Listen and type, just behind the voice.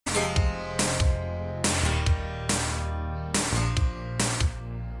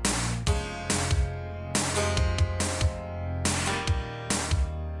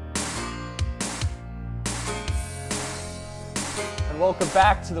welcome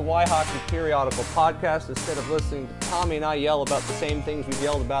back to the WhyHockey periodical podcast. Instead of listening to Tommy and I yell about the same things we've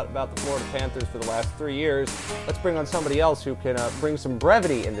yelled about the Florida Panthers for the last 3 years, let's bring on somebody else who can bring some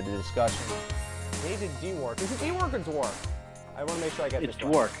brevity into the discussion. Needed Dwork. Is it Dwork or Dwork? I want to make sure I get this right.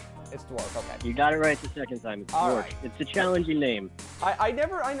 It's Dwork. It's Dwork, okay. You got it right the second time. It's Dwork. Right. It's a challenging name. I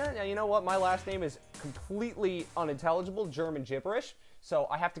know, you know what? My last name is completely unintelligible, German gibberish. So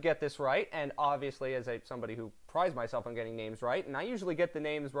I have to get this right, and obviously as somebody who prides myself on getting names right, and I usually get the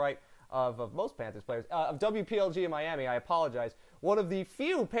names right of most Panthers players, of WPLG in Miami, I apologize, one of the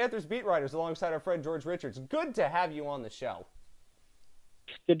few Panthers beat writers alongside our friend George Richards. Good to have you on the show.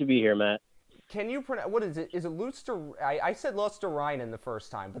 Good to be here, Matt. Can you pronounce, what is it? Is it Lutster? I said Lusterreinen the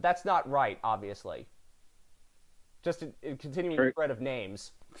first time, but that's not right, obviously. Just a continuing thread of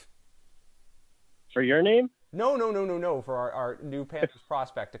names. For your name? No, for our new Panthers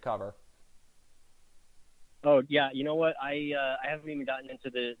prospect to cover. Oh, yeah, you know what? I haven't even gotten into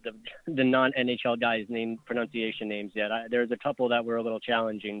the non-NHL guys' name pronunciation names yet. There's a couple that were a little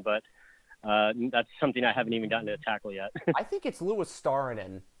challenging, but that's something I haven't even gotten to tackle yet. I think it's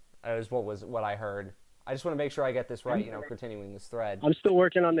Luostarinen is what I heard. I just want to make sure I get this right, continuing this thread. I'm still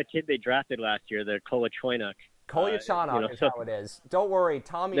working on the kid they drafted last year, the Kolichonok. Kolyachonok is how it is. Don't worry,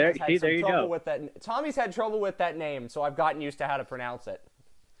 Tommy has had some trouble with that. Tommy's had trouble with that name, so I've gotten used to how to pronounce it.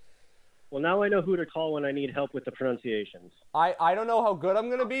 Well, now I know who to call when I need help with the pronunciations. I don't know how good I'm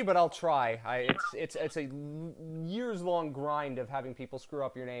going to be, but I'll try. It's a years-long grind of having people screw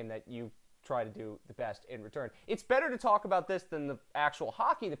up your name that you try to do the best in return. It's better to talk about this than the actual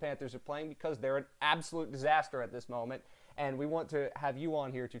hockey the Panthers are playing because they're an absolute disaster at this moment, and we want to have you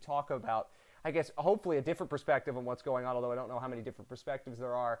on here to talk about, I guess, hopefully a different perspective on what's going on, although I don't know how many different perspectives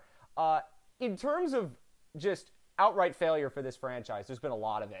there are. In terms of just outright failure for this franchise, there's been a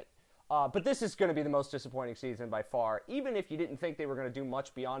lot of it. But this is going to be the most disappointing season by far. Even if you didn't think they were going to do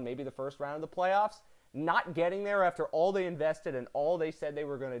much beyond maybe the first round of the playoffs, not getting there after all they invested and all they said they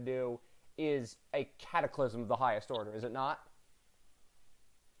were going to do is a cataclysm of the highest order, is it not?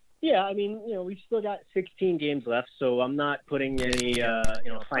 Yeah, I mean, we've still got 16 games left, so I'm not putting any,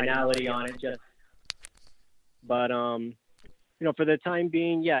 finality on it just. But, for the time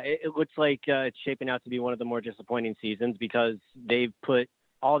being, yeah, it looks like it's shaping out to be one of the more disappointing seasons because they've put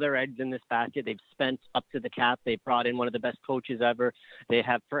all their eggs in this basket. They've spent up to the cap. They've brought in one of the best coaches ever. They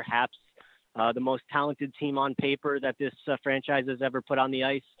have perhaps the most talented team on paper that this franchise has ever put on the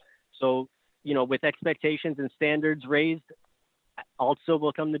ice. So, with expectations and standards raised, also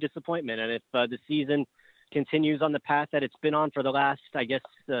will come the disappointment. And if the season continues on the path that it's been on for the last,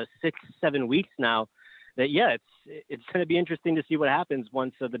 6-7 weeks now, that, yeah, it's going to be interesting to see what happens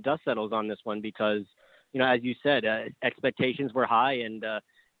once the dust settles on this one because, as you said, expectations were high and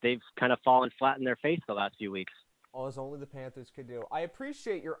they've kind of fallen flat in their face the last few weeks. Oh, as only the Panthers could do. I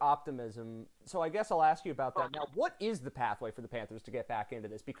appreciate your optimism, so I guess I'll ask you about that. Now, what is the pathway for the Panthers to get back into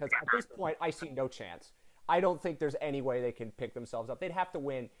this? Because at this point, I see no chance. I don't think there's any way they can pick themselves up. They'd have to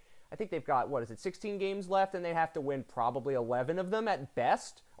win. I think they've got, 16 games left, and they have to win probably 11 of them at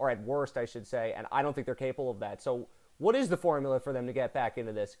best, or at worst, I should say, and I don't think they're capable of that. So what is the formula for them to get back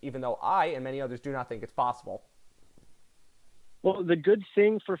into this, even though I and many others do not think it's possible? Well, the good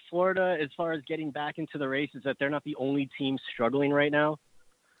thing for Florida as far as getting back into the race is that they're not the only team struggling right now.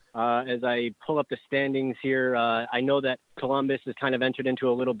 As I pull up the standings here, I know that Columbus has kind of entered into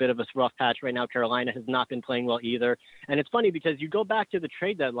a little bit of a rough patch right now. Carolina has not been playing well either. And it's funny because you go back to the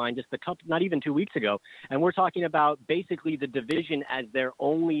trade deadline just not even 2 weeks ago, and we're talking about basically the division as their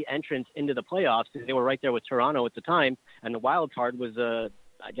only entrance into the playoffs. They were right there with Toronto at the time, and the wild card was,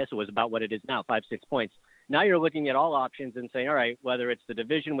 I guess it was about what it is now, 5-6 points. Now you're looking at all options and saying, all right, whether it's the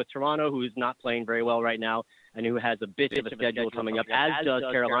division with Toronto, who's not playing very well right now, and who has a bit of a schedule coming up, as does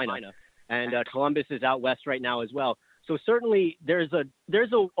Carolina. And Columbus is out west right now as well. So certainly there's a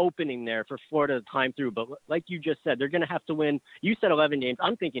opening there for Florida to climb through. But like you just said, they're going to have to win. You said 11 games.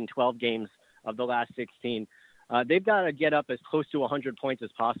 I'm thinking 12 games of the last 16. They've got to get up as close to 100 points as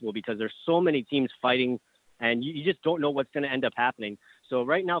possible because there's so many teams fighting, and you just don't know what's going to end up happening. So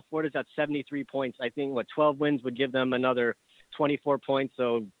right now, Florida's at 73 points. I think 12 wins would give them another 24 points.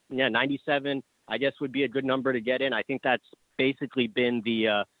 So, yeah, 97, I guess, would be a good number to get in. I think that's basically been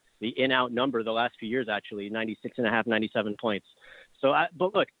the in-out number the last few years, actually, 96.5, 97 points. So,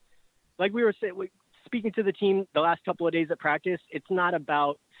 but look, like we were saying, speaking to the team the last couple of days at practice, it's not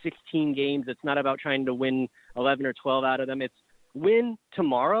about 16 games. It's not about trying to win 11 or 12 out of them. It's win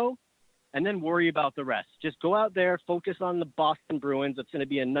tomorrow and then worry about the rest. Just go out there, focus on the Boston Bruins. It's going to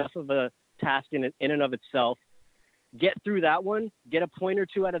be enough of a task in and of itself. Get through that one, get a point or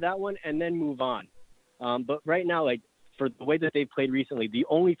two out of that one, and then move on. But right now, for the way that they've played recently, the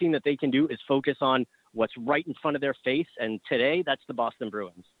only thing that they can do is focus on what's right in front of their face. And today, that's the Boston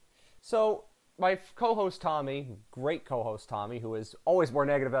Bruins. So my co-host Tommy, great co-host Tommy, who is always more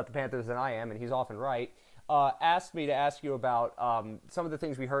negative about the Panthers than I am, and he's often right, asked me to ask you about some of the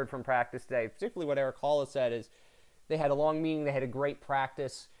things we heard from practice today, particularly what Eric Hall has said is they had a long meeting, they had a great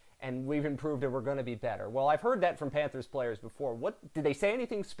practice, and we've improved and we're going to be better. Well, I've heard that from Panthers players before. What did they say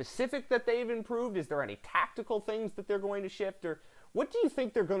anything specific that they've improved? Is there any tactical things that they're going to shift? Or what do you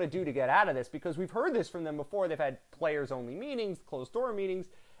think they're going to do to get out of this? Because we've heard this from them before. They've had players-only meetings, closed-door meetings,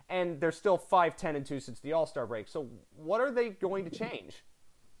 and they're still 5-10-2 since the All-Star break. So what are they going to change?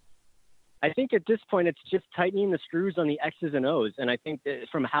 I think at this point, it's just tightening the screws on the X's and O's. And I think that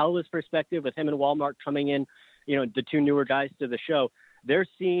from Howlett's perspective, with him and Walmart coming in, the two newer guys to the show, they're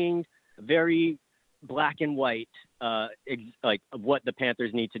seeing very black and white, like what the Panthers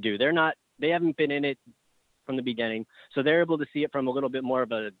need to do. They haven't been in it from the beginning, so they're able to see it from a little bit more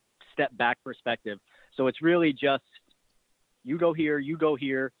of a step back perspective. So it's really just, you go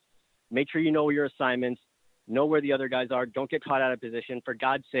here, make sure you know your assignments, know where the other guys are. Don't get caught out of position. For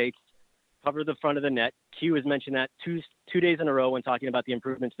God's sakes, cover the front of the net. Q has mentioned that two days in a row when talking about the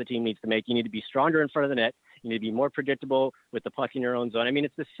improvements the team needs to make. You need to be stronger in front of the net. You need to be more predictable with the puck in your own zone. I mean,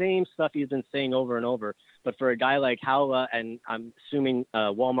 it's the same stuff he's been saying over and over. But for a guy like Howlett, and I'm assuming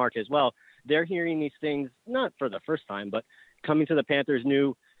Walmart as well, they're hearing these things not for the first time, but coming to the Panthers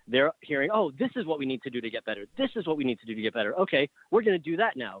they're hearing, oh, this is what we need to do to get better. This is what we need to do to get better. Okay, we're going to do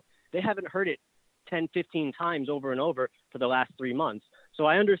that now. They haven't heard it 10, 15 times over and over for the last 3 months. So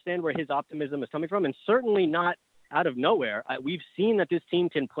I understand where his optimism is coming from, and certainly not out of nowhere. We've seen that this team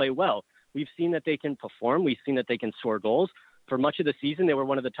can play well. We've seen that they can perform. We've seen that they can score goals. For much of the season, they were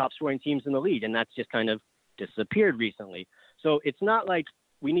one of the top scoring teams in the league, and that's just kind of disappeared recently. So it's not like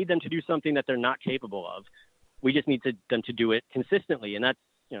we need them to do something that they're not capable of. We just need them to do it consistently, and that's,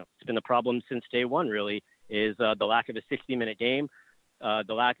 it's been the problem since day one, really, is the lack of a 60-minute game,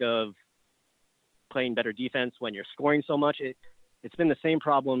 the lack of playing better defense when you're scoring so much. It's been the same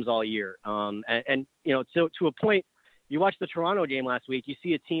problems all year. So to a point, you watch the Toronto game last week, you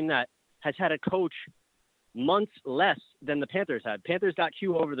see a team that has had a coach months less than the Panthers had. Panthers got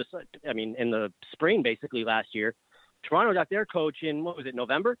Q in the spring, basically, last year. Toronto got their coach in,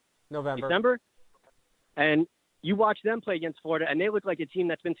 November? December? And you watch them play against Florida, and they look like a team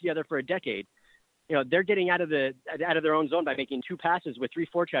that's been together for a decade. They're getting out of their own zone by making 2 passes with 3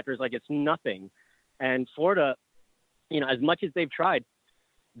 forecheckers like it's nothing. And Florida, as much as they've tried,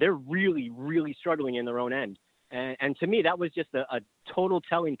 they're really, really struggling in their own end. And to me, that was just a total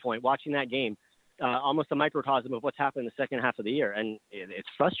telling point watching that game, almost a microcosm of what's happened in the second half of the year. And it's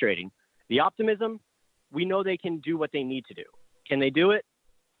frustrating. The optimism, we know they can do what they need to do. Can they do it?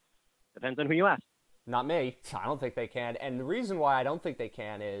 Depends on who you ask. Not me. I don't think they can. And the reason why I don't think they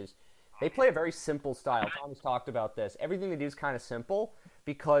can is they play a very simple style. Tom's talked about this. Everything they do is kind of simple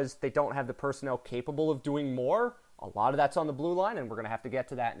because they don't have the personnel capable of doing more. A lot of that's on the blue line, and we're going to have to get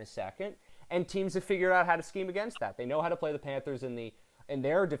to that in a second. And teams have figured out how to scheme against that. They know how to play the Panthers in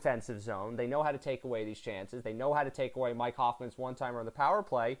their defensive zone. They know how to take away these chances. They know how to take away Mike Hoffman's one-timer on the power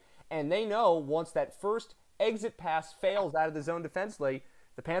play. And they know once that first exit pass fails out of the zone defensively,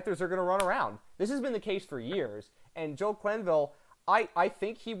 the Panthers are going to run around. This has been the case for years. And Joe Quenneville, I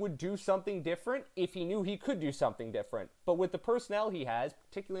think he would do something different if he knew he could do something different. But with the personnel he has,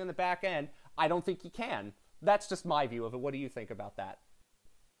 particularly on the back end, I don't think he can. That's just my view of it. What do you think about that?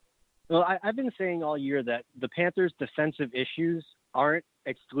 Well, I've been saying all year that the Panthers' defensive issues aren't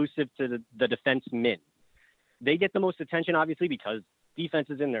exclusive to the defensemen. They get the most attention, obviously, because defense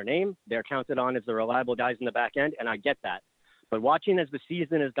is in their name. They're counted on as the reliable guys in the back end, and I get that. But watching as the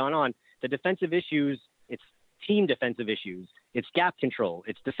season has gone on, the defensive issues, it's team defensive issues. It's gap control.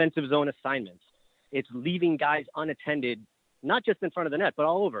 It's defensive zone assignments. It's leaving guys unattended, not just in front of the net, but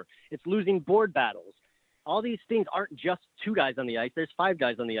all over. It's losing board battles. All these things aren't just 2 guys on the ice. There's 5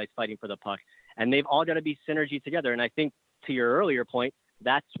 guys on the ice fighting for the puck, and they've all got to be synergy together. And I think to your earlier point,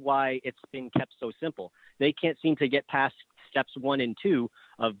 that's why it's been kept so simple. They can't seem to get past steps 1 and 2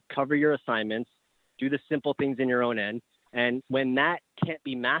 of cover your assignments, do the simple things in your own end. And when that can't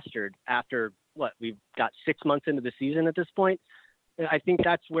be mastered after we've got 6 months into the season at this point, I think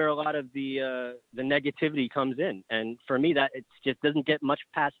that's where a lot of the negativity comes in. And for me, that it just doesn't get much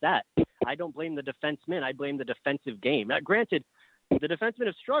past that. I don't blame the defensemen. I blame the defensive game. Now, granted, the defensemen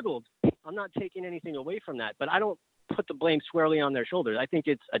have struggled. I'm not taking anything away from that, but I don't put the blame squarely on their shoulders. I think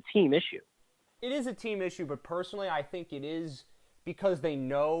it's a team issue. It is a team issue, but personally, I think it is because they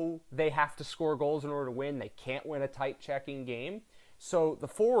know they have to score goals in order to win. They can't win a tight checking game. So the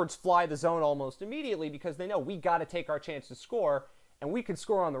forwards fly the zone almost immediately because they know we got to take our chance to score, and we can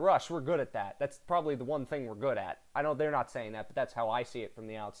score on the rush. We're good at that. That's probably the one thing we're good at. I know they're not saying that, but that's how I see it from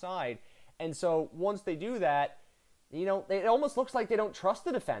the outside. And so once they do that, it almost looks like they don't trust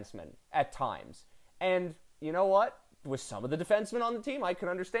the defensemen at times. And you know what? With some of the defensemen on the team, I can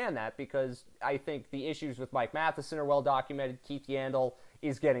understand that because I think the issues with Mike Matheson are well documented. Keith Yandle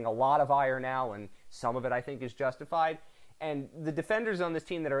is getting a lot of ire now, and some of it I think is justified. And the defenders on this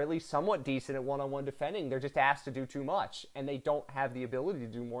team that are at least somewhat decent at one-on-one defending, they're just asked to do too much, and they don't have the ability to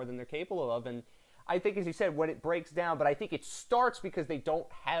do more than they're capable of. And I think, as you said, when it breaks down, but I think it starts because they don't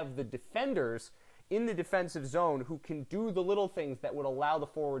have the defenders in the defensive zone who can do the little things that would allow the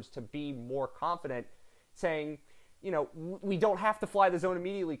forwards to be more confident, saying, we don't have to fly the zone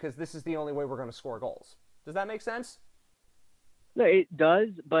immediately because this is the only way we're going to score goals. Does that make sense? No, it does,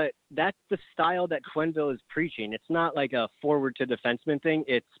 but that's the style that Quenneville is preaching. It's not like a forward to defenseman thing.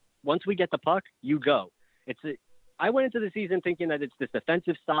 It's once we get the puck, you go. I went into the season thinking that it's this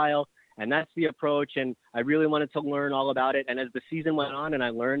defensive style, and that's the approach, and I really wanted to learn all about it. And as the season went on and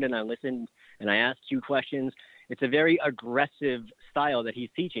I learned and I listened and I asked you questions, it's a very aggressive style that he's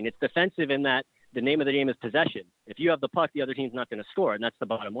teaching. It's defensive in that the name of the game is possession. If you have the puck, the other team's not going to score, and that's the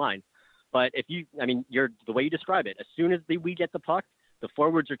bottom line. But you're the way you describe it. As soon as we get the puck, the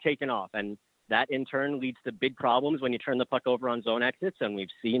forwards are taken off, and that in turn leads to big problems when you turn the puck over on zone exits, and we've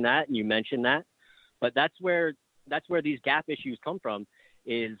seen that, and you mentioned that. But that's where these gap issues come from,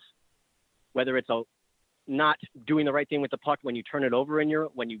 is whether it's not doing the right thing with the puck when you turn it over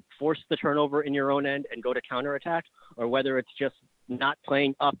when you force the turnover in your own end and go to counterattack, or whether it's just not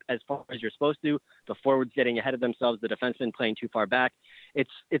playing up as far as you're supposed to, the forwards getting ahead of themselves, the defensemen playing too far back.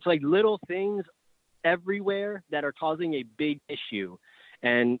 It's like little things everywhere that are causing a big issue.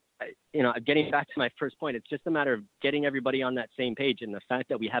 And, getting back to my first point, it's just a matter of getting everybody on that same page. And the fact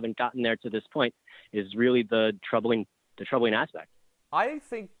that we haven't gotten there to this point is really the troubling aspect. I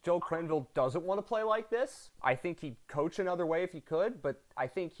think Joe Quenneville doesn't want to play like this. I think he'd coach another way if he could, but I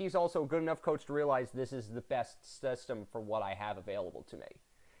think he's also a good enough coach to realize this is the best system for what I have available to me.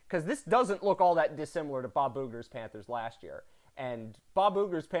 Because this doesn't look all that dissimilar to Bob Boughner's Panthers last year. And Bob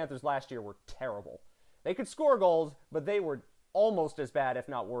Boughner's Panthers last year were terrible. They could score goals, but they were almost as bad, if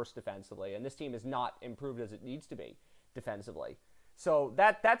not worse, defensively. And this team is not improved as it needs to be defensively. So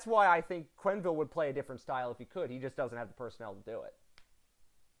that's why I think Quenneville would play a different style if he could. He just doesn't have the personnel to do it.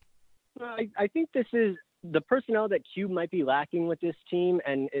 I think this is the personnel that Q might be lacking with this team,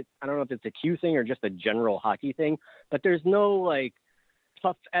 and I don't know if it's a Q thing or just a general hockey thing, but there's no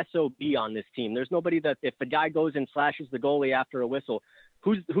tough SOB on this team. There's nobody that if the guy goes and slashes the goalie after a whistle,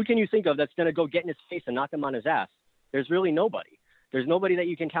 who can you think of that's going to go get in his face and knock him on his ass? There's really nobody. There's nobody that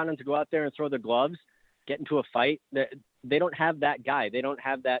you can count on to go out there and throw the gloves, get into a fight. They don't have that guy. They don't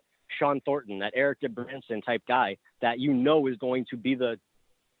have that Sean Thornton, that Eric DeBranson type guy that is going to be the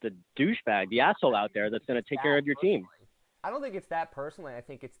douchebag, the asshole out there that's going to take care of your team. I don't think it's that personally. I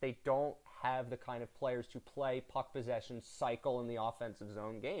think it's they don't have the kind of players to play puck possession cycle in the offensive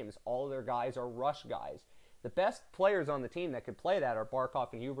zone games. All of their guys are rush guys. The best players on the team that could play that are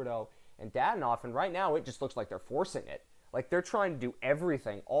Barkov and Huberdeau and Dadonov, and right now it just looks like they're forcing it. Like they're trying to do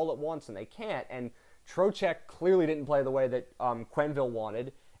everything all at once, and they can't. And Trocheck clearly didn't play the way that Quenneville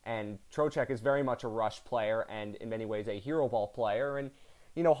wanted, and Trocheck is very much a rush player and in many ways a hero ball player, and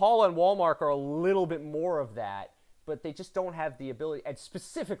Hall and Walmark are a little bit more of that, but they just don't have the ability, and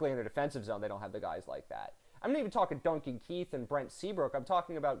specifically in the defensive zone, they don't have the guys like that. I'm not even talking Duncan Keith and Brent Seabrook. I'm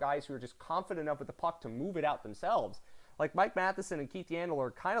talking about guys who are just confident enough with the puck to move it out themselves. Like Mike Matheson and Keith Yandle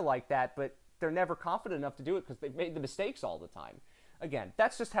are kind of like that, but they're never confident enough to do it because they've made the mistakes all the time. Again,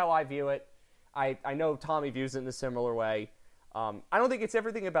 that's just how I view it. I know Tommy views it in a similar way. I don't think it's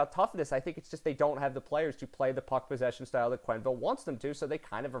everything about toughness. I think it's just they don't have the players to play the puck possession style that Quenneville wants them to, so they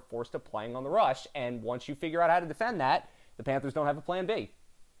kind of are forced to playing on the rush. And once you figure out how to defend that, the Panthers don't have a plan B.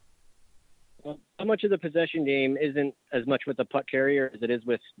 Well, how much of the possession game isn't as much with the puck carrier as it is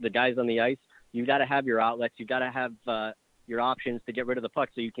with the guys on the ice? You've got to have your outlets. You've got to have your options to get rid of the puck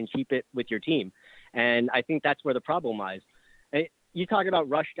so you can keep it with your team. And I think that's where the problem lies. You talk about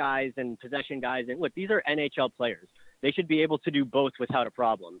rush guys and possession guys, and look, these are NHL players. They should be able to do both without a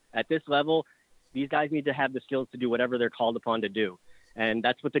problem. At this level, these guys need to have the skills to do whatever they're called upon to do. And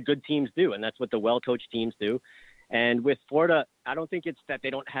that's what the good teams do, and that's what the well-coached teams do. And with Florida, I don't think it's that they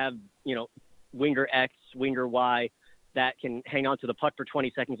don't have, winger X, winger Y that can hang on to the puck for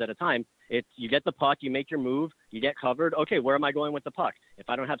 20 seconds at a time. It's you get the puck, you make your move, you get covered. Okay, where am I going with the puck? If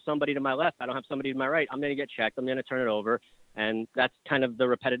I don't have somebody to my left, I don't have somebody to my right, I'm going to get checked. I'm going to turn it over. And that's kind of the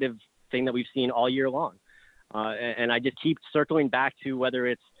repetitive thing that we've seen all year long. And I just keep circling back to whether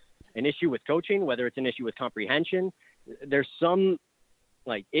it's an issue with coaching, whether it's an issue with comprehension. There's some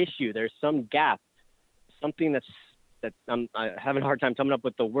issue, there's some gap, something that I'm having a hard time coming up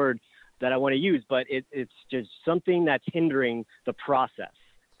with the word that I want to use, but it's just something that's hindering the process.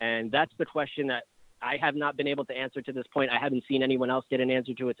 And that's the question that I have not been able to answer to this point. I haven't seen anyone else get an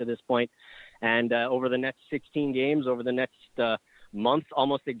answer to it to this point. And over the next 16 games, over the next month,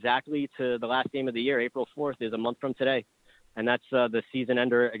 almost exactly to the last game of the year, April 4th is a month from today. And that's the season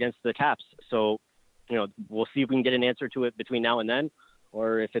ender against the Caps. So, we'll see if we can get an answer to it between now and then,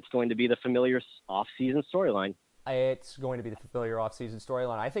 or if it's going to be the familiar off-season storyline. It's going to be the familiar off-season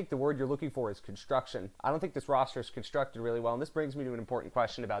storyline. I think the word you're looking for is construction. I don't think this roster is constructed really well, and this brings me to an important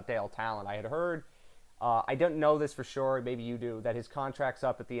question about Dale Talon. I had heard, I don't know this for sure, maybe you do, that his contract's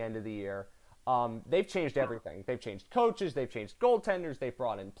up at the end of the year. They've changed everything. They've changed coaches, they've changed goaltenders, they've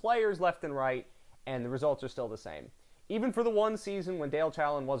brought in players left and right, and the results are still the same. Even for the one season when Dale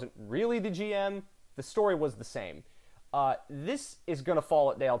Talon wasn't really the GM, the story was the same. This is going to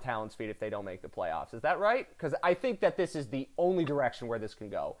fall at Dale Talon's feet if they don't make the playoffs. Is that right? Because I think that this is the only direction where this can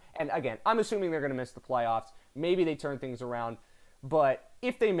go. And again, I'm assuming they're going to miss the playoffs. Maybe they turn things around. But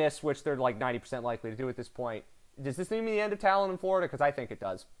if they miss, which they're like 90% likely to do at this point, does this mean the end of Talon in Florida? Because I think it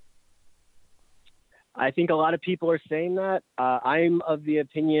does. I think a lot of people are saying that. I'm of the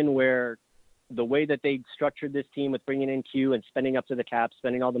opinion where the way that they structured this team with bringing in Q and spending up to the cap,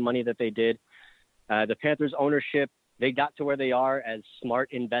 spending all the money that they did, the Panthers ownership, they got to where they are as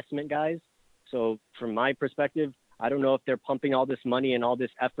smart investment guys. So from my perspective, I don't know if they're pumping all this money and all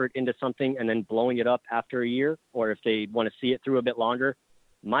this effort into something and then blowing it up after a year, or if they want to see it through a bit longer.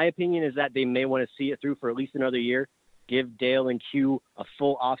 My opinion is that they may want to see it through for at least another year, give Dale and Q a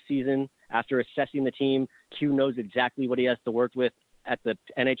full off season after assessing the team. Q knows exactly what he has to work with at the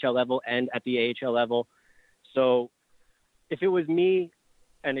NHL level and at the AHL level. So if it was me,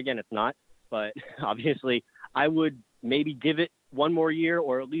 and again, it's not, but obviously I would maybe give it one more year,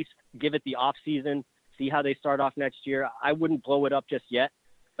 or at least give it the off season, see how they start off next year. I wouldn't blow it up just yet,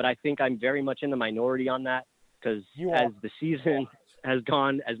 but I think I'm very much in the minority on that, because as the season has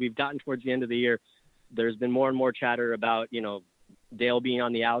gone, as we've gotten towards the end of the year, there's been more and more chatter about, Dale being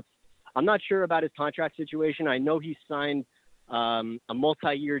on the outs. I'm not sure about his contract situation. I know he signed a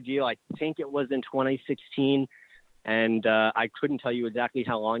multi-year deal. I think it was in 2016. And I couldn't tell you exactly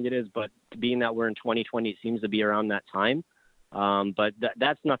how long it is, but being that we're in 2020, it seems to be around that time. But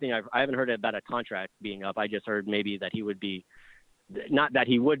that's nothing. I haven't heard about a contract being up. I just heard maybe that he would be, not that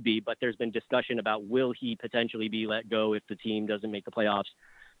he would be, but there's been discussion about will he potentially be let go if the team doesn't make the playoffs.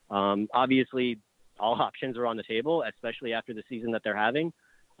 Obviously, all options are on the table, especially after the season that they're having.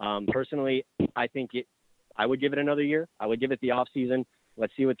 Personally, I think I would give it another year. I would give it the off season.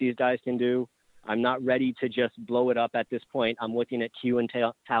 Let's see what these guys can do. I'm not ready to just blow it up at this point. I'm looking at Q and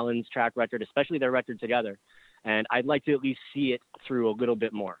Talon's track record, especially their record together. And I'd like to at least see it through a little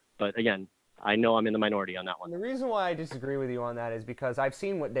bit more. But again, I know I'm in the minority on that one. And the reason why I disagree with you on that is because I've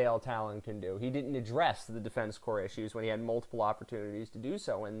seen what Dale Talon can do. He didn't address the defense core issues when he had multiple opportunities to do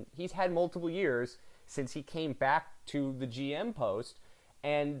so. And he's had multiple years since he came back to the GM post,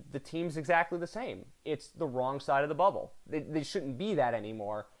 and the team's exactly the same. It's the wrong side of the bubble. They shouldn't be that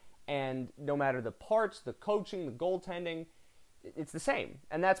anymore. And no matter the parts, the coaching, the goaltending, it's the same.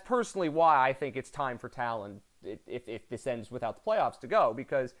 And that's personally why I think it's time for Talon, if this ends without the playoffs, to go.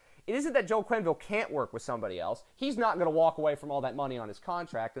 Because it isn't that Joe Quenneville can't work with somebody else. He's not going to walk away from all that money on his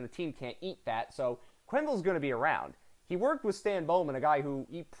contract, and the team can't eat that. So Quenneville's going to be around. He worked with Stan Bowman, a guy who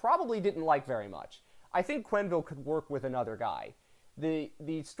he probably didn't like very much. I think Quenneville could work with another guy.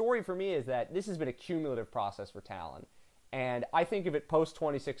 The story for me is that this has been a cumulative process for Talon. And I think of it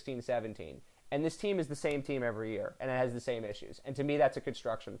post-2016-17. And this team is the same team every year, and it has the same issues. And to me, that's a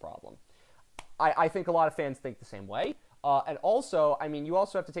construction problem. I think a lot of fans think the same way. And also, you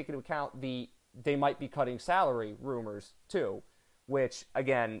also have to take into account they might be cutting salary rumors, too, which,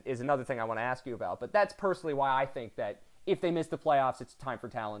 again, is another thing I want to ask you about. But that's personally why I think that if they miss the playoffs, it's time for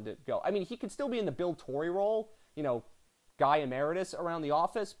Talon to go. He could still be in the Bill Torrey role, guy emeritus around the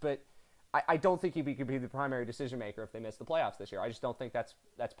office, but I don't think he could be the primary decision maker if they miss the playoffs this year. I just don't think that's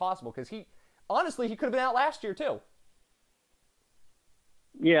possible, because he could have been out last year too.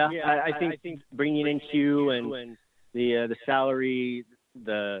 Yeah, I think bringing in Q and the salary,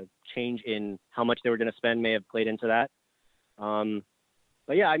 the change in how much they were going to spend may have played into that.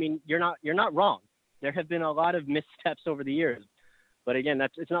 But yeah, you're not wrong. There have been a lot of missteps over the years, but again,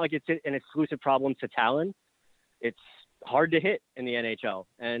 it's not like it's an exclusive problem to Talon. It's hard to hit in the NHL.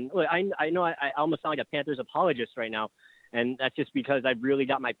 And look, I know I almost sound like a Panthers apologist right now, And that's just because I've really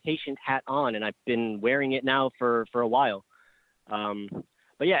got my patient hat on, and I've been wearing it now for a while.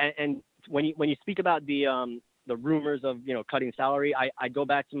 But yeah, and when you speak about the rumors of, cutting salary, I go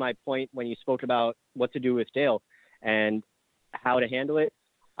back to my point when you spoke about what to do with Dale and how to handle it.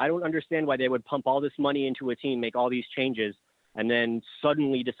 I don't understand why they would pump all this money into a team, make all these changes, and then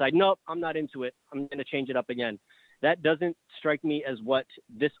suddenly decide, nope, I'm not into it. I'm going to change it up again. That doesn't strike me as what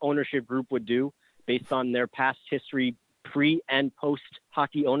this ownership group would do based on their past history, pre and post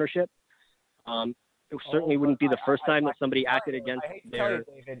hockey ownership. It certainly wouldn't be the first time that somebody acted against I hate to tell you,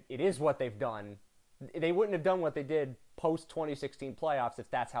 David, it is what they've done. They wouldn't have done what they did post 2016 playoffs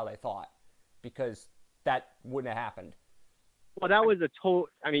if that's how they thought, because that wouldn't have happened. Well, that was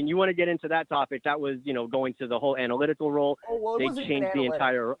you want to get into that topic. That was, going to the whole analytical role. They changed the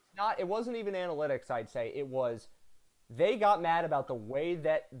entire. It wasn't even analytics, I'd say. It was they got mad about the way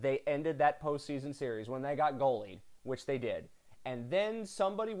that they ended that postseason series when they got goalied, which they did. And then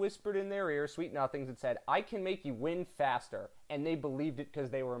somebody whispered in their ear, sweet nothings, and said, I can make you win faster. And they believed it because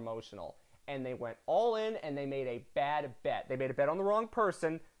they were emotional. And they went all in, and they made a bad bet. They made a bet on the wrong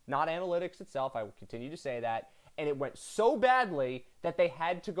person, not analytics itself. I will continue to say that. And it went so badly that they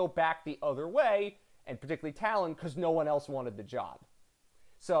had to go back the other way, and particularly Talon, because no one else wanted the job.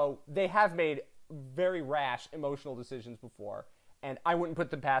 So they have made very rash emotional decisions before, and I wouldn't put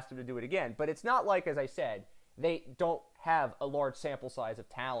them past them to do it again. But it's not like, as I said, they don't have a large sample size of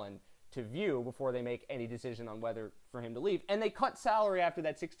Talon to view before they make any decision on whether for him to leave. And they cut salary after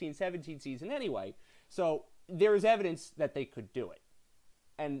that 16-17 season anyway. So there is evidence that they could do it.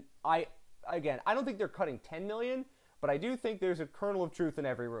 And I don't think they're cutting $10 million, but I do think there's a kernel of truth in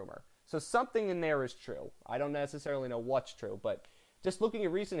every rumor. So something in there is true. I don't necessarily know what's true, but just looking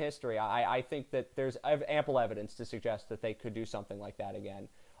at recent history, I think that there's ample evidence to suggest that they could do something like that again.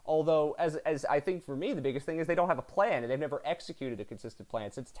 Although, as I think for me, the biggest thing is they don't have a plan, and they've never executed a consistent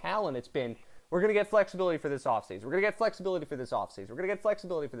plan. Since Talon, it's been, we're going to get flexibility for this offseason. We're going to get flexibility for this offseason. We're going to get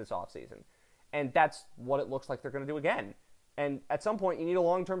flexibility for this offseason. And that's what it looks like they're going to do again. And at some point, you need a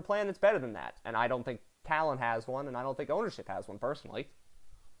long-term plan that's better than that. And I don't think Talon has one, and I don't think ownership has one, personally.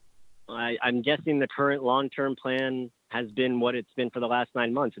 I'm guessing the current long-term plan has been what it's been for the last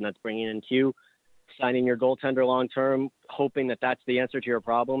 9 months, and that's bringing in Q, signing your goaltender long-term, hoping that that's the answer to your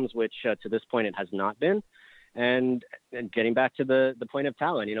problems, which to this point it has not been. And getting back to the point of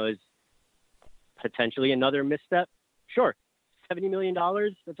Talon, is potentially another misstep. Sure, $70 million,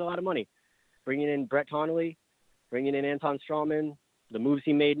 that's a lot of money. Bringing in Brett Connolly, bringing in Anton Strawman, the moves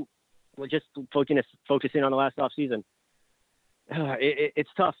he made, just focusing on the last offseason. It's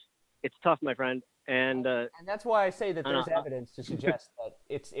tough. It's tough, my friend. And that's why I say that there's evidence to suggest that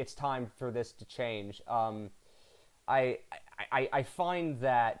it's time for this to change. I find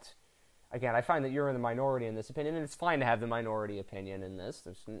that, again, you're in the minority in this opinion, and it's fine to have the minority opinion in this.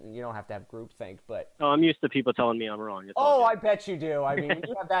 You don't have to have groupthink, but... Oh, I'm used to people telling me I'm wrong. I bet you do. I mean, when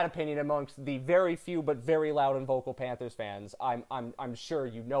you have that opinion amongst the very few but very loud and vocal Panthers fans, I'm sure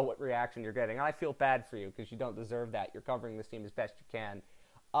you know what reaction you're getting. I feel bad for you because you don't deserve that. You're covering this team as best you can.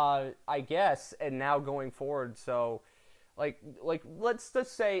 I guess, and now going forward, so, like, let's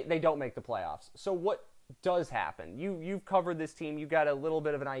just say they don't make the playoffs. So what does happen? You've covered this team. You've got a little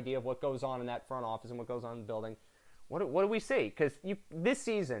bit of an idea of what goes on in that front office and what goes on in the building. What do we see? Because this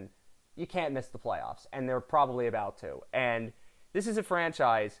season, you can't miss the playoffs, and they're probably about to. And this is a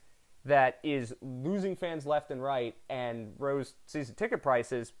franchise that is losing fans left and right and rose season ticket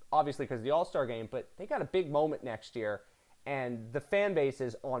prices, obviously because of the All-Star game, but they got a big moment next year. And the fan base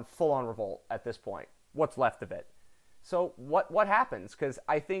is on full-on revolt at this point. What's left of it? So what happens? Because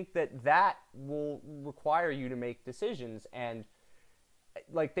I think that will require you to make decisions. And,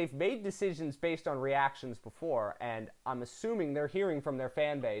 like, they've made decisions based on reactions before. And I'm assuming they're hearing from their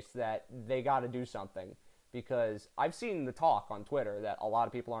fan base that they got to do something. Because I've seen the talk on Twitter that a lot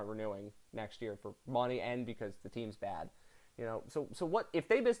of people aren't renewing next year for money and because the team's bad. So what if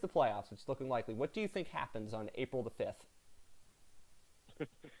they miss the playoffs, which is looking likely, what do you think happens on April the 5th?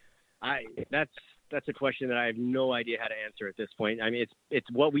 That's a question that I have no idea how to answer at this point. I mean, it's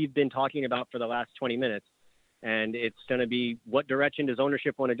what we've been talking about for the last 20 minutes, and it's going to be what direction does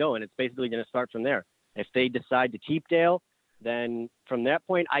ownership want to go, and it's basically going to start from there. If they decide to keep Dale, then from that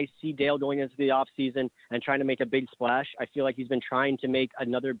point, I see Dale going into the offseason and trying to make a big splash. I feel like he's been trying to make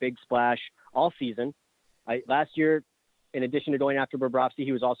another big splash all season. Last year, in addition to going after Bobrovsky,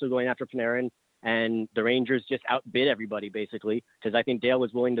 he was also going after Panarin. And the Rangers just outbid everybody, basically, because I think Dale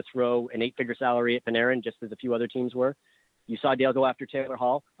was willing to throw an 8-figure salary at Panarin, just as a few other teams were. You saw Dale go after Taylor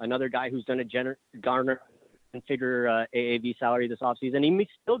Hall, another guy who's going to garner seven-figure AAV salary this offseason. He may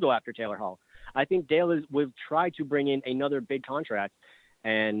still go after Taylor Hall. I think Dale will try to bring in another big contract.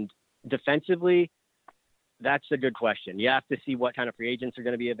 And defensively, that's a good question. You have to see what kind of free agents are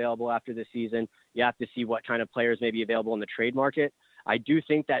going to be available after this season. You have to see what kind of players may be available in the trade market. I do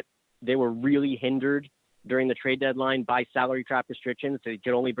think that they were really hindered during the trade deadline by salary cap restrictions. They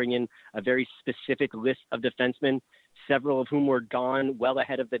could only bring in a very specific list of defensemen, several of whom were gone well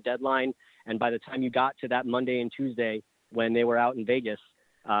ahead of the deadline. And by the time you got to that Monday and Tuesday when they were out in Vegas,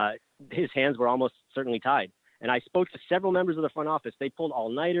 his hands were almost certainly tied. And I spoke to several members of the front office. They pulled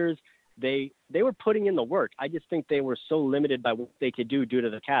all-nighters. They were putting in the work. I just think they were so limited by what they could do due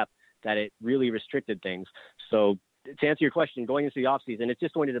to the cap that it really restricted things. So to answer your question, going into the offseason, it's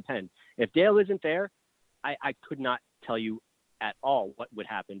just going to depend. If Dale isn't there, I could not tell you at all what would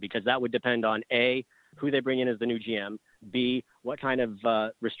happen, because that would depend on A, who they bring in as the new GM, B, what kind of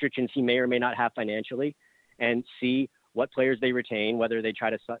restrictions he may or may not have financially, and C, what players they retain, whether they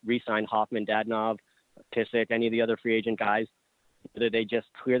try to re-sign Hoffman, Dadonov, Pissick, any of the other free agent guys, whether they just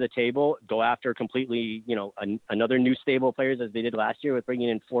clear the table, go after completely, another new stable players as they did last year with bringing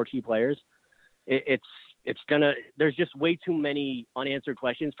in 4 key players. There's just way too many unanswered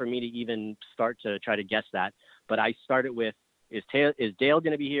questions for me to even start to try to guess that. But I started with, is Dale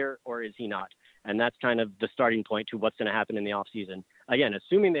going to be here or is he not? And that's kind of the starting point to what's going to happen in the offseason. Again,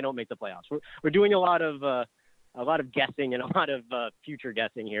 assuming they don't make the playoffs. We're doing a lot of guessing and a lot of future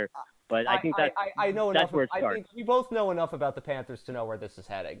guessing here. But I think I know that's enough. where it I starts. think we both know enough about the Panthers to know where this is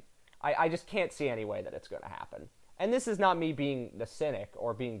heading. I just can't see any way that it's going to happen. And this is not me being the cynic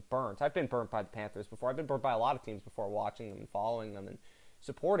or being burnt. I've been burnt by the Panthers before. I've been burnt by a lot of teams before, watching them and following them and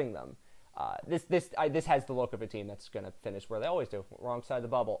supporting them. This has the look of a team that's going to finish where they always do, wrong side of the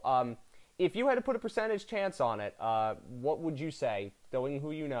bubble. If you had to put a percentage chance on it, what would you say, knowing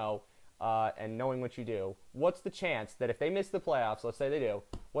who you know and knowing what you do, what's the chance that if they miss the playoffs, let's say they do,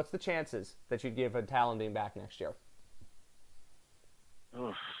 what's the chances that you'd give a Talon being back next year?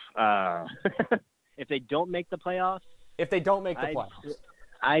 If they don't make the playoffs? If they don't make the playoffs.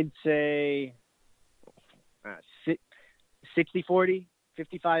 I'd say 60-40,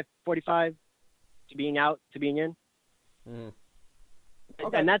 55-45 to being out, to being in. Mm-hmm.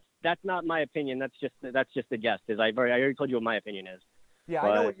 Okay. And that's not my opinion. That's just a guess, because I already told you what my opinion is. Yeah,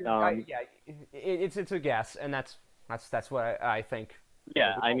 I know what you're it's a guess, and that's what I think.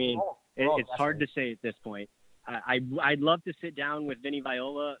 Yeah, I mean, it's hard to say at this point. I'd love to sit down with Vinny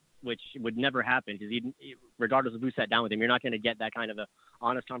Viola, which would never happen, because regardless of who sat down with him, you're not going to get that kind of a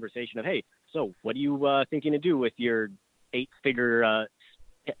honest conversation of, hey, so what are you thinking to do with your 8-figure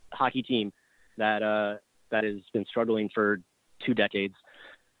hockey team that has been struggling for 2 decades?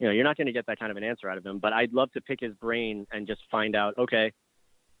 You're not going to get that kind of an answer out of him. But I'd love to pick his brain and just find out, okay,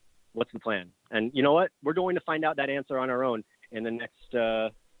 what's the plan? And you know what? We're going to find out that answer on our own in the next,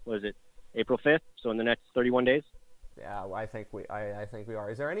 April 5th? So in the next 31 days? Yeah, well, I think we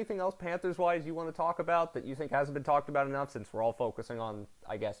are. Is there anything else Panthers-wise you want to talk about that you think hasn't been talked about enough, since we're all focusing on,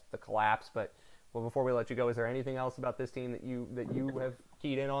 I guess, the collapse? But before we let you go, is there anything else about this team that you have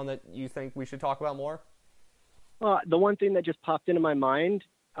keyed in on that you think we should talk about more? Well, the one thing that just popped into my mind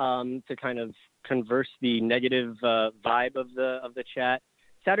to kind of converse the negative vibe of the chat,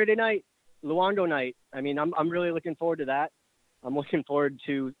 Saturday night, Luongo night. I mean, I'm really looking forward to that. I'm looking forward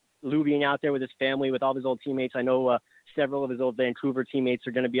to Lou being out there with his family, with all of his old teammates. I know several of his old Vancouver teammates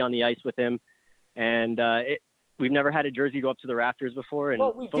are going to be on the ice with him. And we've never had a jersey go up to the rafters before. And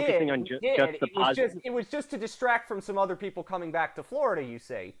we focusing did. on just the positive. It was just to distract from some other people coming back to Florida, you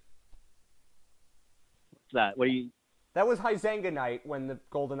see. What's that? That was Huizenga night when the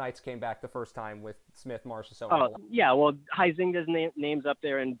Golden Knights came back the first time with Smith, Marchessault. Oh, yeah. Well, Huizenga's name's up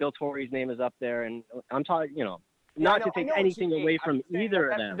there, and Bill Torrey's name is up there. And I'm talking, not to take anything away from either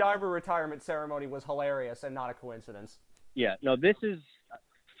of them. The diver retirement ceremony was hilarious and not a coincidence. Yeah, no, this is,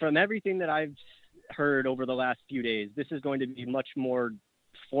 from everything that I've heard over the last few days, this is going to be much more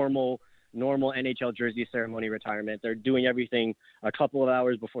formal, normal NHL jersey ceremony retirement. They're doing everything a couple of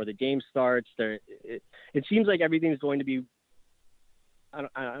hours before the game starts. It seems like everything's going to be, I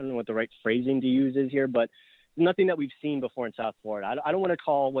don't know what the right phrasing to use is here, but nothing that we've seen before in South Florida. I don't want to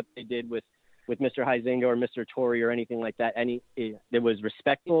call what they did with Mr. Huizenga or Mr. Torrey or anything like that. It was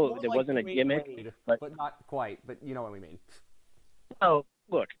respectful. There wasn't a gimmick. But not quite. But you know what we mean. Oh,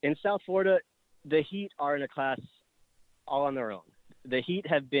 look, in South Florida, the Heat are in a class all on their own. The Heat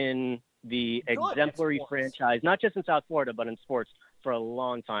have been the exemplary franchise, not just in South Florida, but in sports for a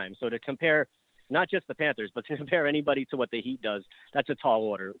long time. So to compare not just the Panthers, but to compare anybody to what the Heat does, that's a tall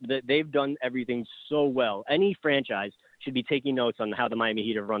order. They've done everything so well. Any franchise should be taking notes on how the Miami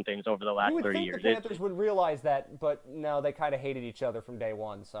Heat have run things over the last 30 years. You would think the Panthers would realize that, but no, they kind of hated each other from day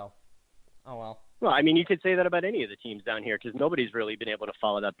one, so, oh well. Well, I mean, you could say that about any of the teams down here because nobody's really been able to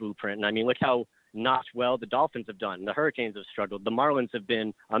follow that blueprint. And I mean, look how not well the Dolphins have done. The Hurricanes have struggled. The Marlins have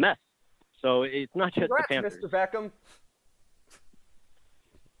been a mess. So it's not just Congrats, the Panthers. Mr. Beckham.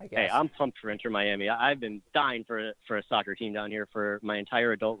 Hey, I'm pumped for Inter Miami. I've been dying for a soccer team down here for my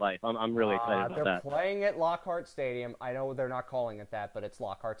entire adult life. I'm really excited about that. They're playing at Lockhart Stadium. I know they're not calling it that, but it's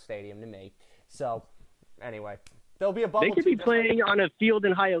Lockhart Stadium to me. So, anyway, there'll be a bubble. They could be playing on a field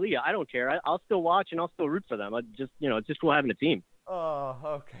in Hialeah. I don't care. I'll still watch and I'll still root for them. It's just cool having a team. Oh,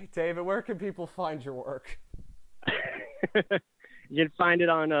 okay, David. Where can people find your work? You can find it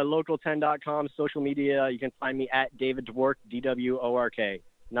on local10.com, social media. You can find me at David Dwork, DWORK.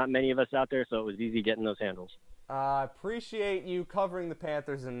 Not many of us out there, so it was easy getting those handles. Appreciate you covering the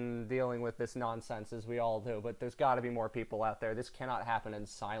Panthers and dealing with this nonsense as we all do, but there's got to be more people out there. This cannot happen in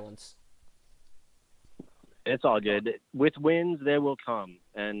silence. It's all good. With wins, there will come,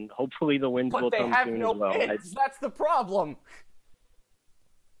 and hopefully the wins will come soon as well. But they have no wins. That's the problem.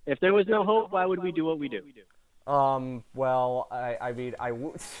 If there was no hope, why would we do what we do? Well, I mean,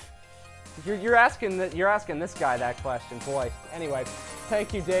 You're asking this guy that question, boy. Anyway,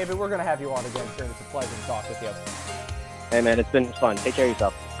 thank you, David. We're gonna have you on again soon. It's a pleasure to talk with you. Hey, man, it's been fun. Take care of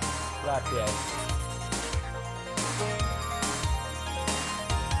yourself. Grazie.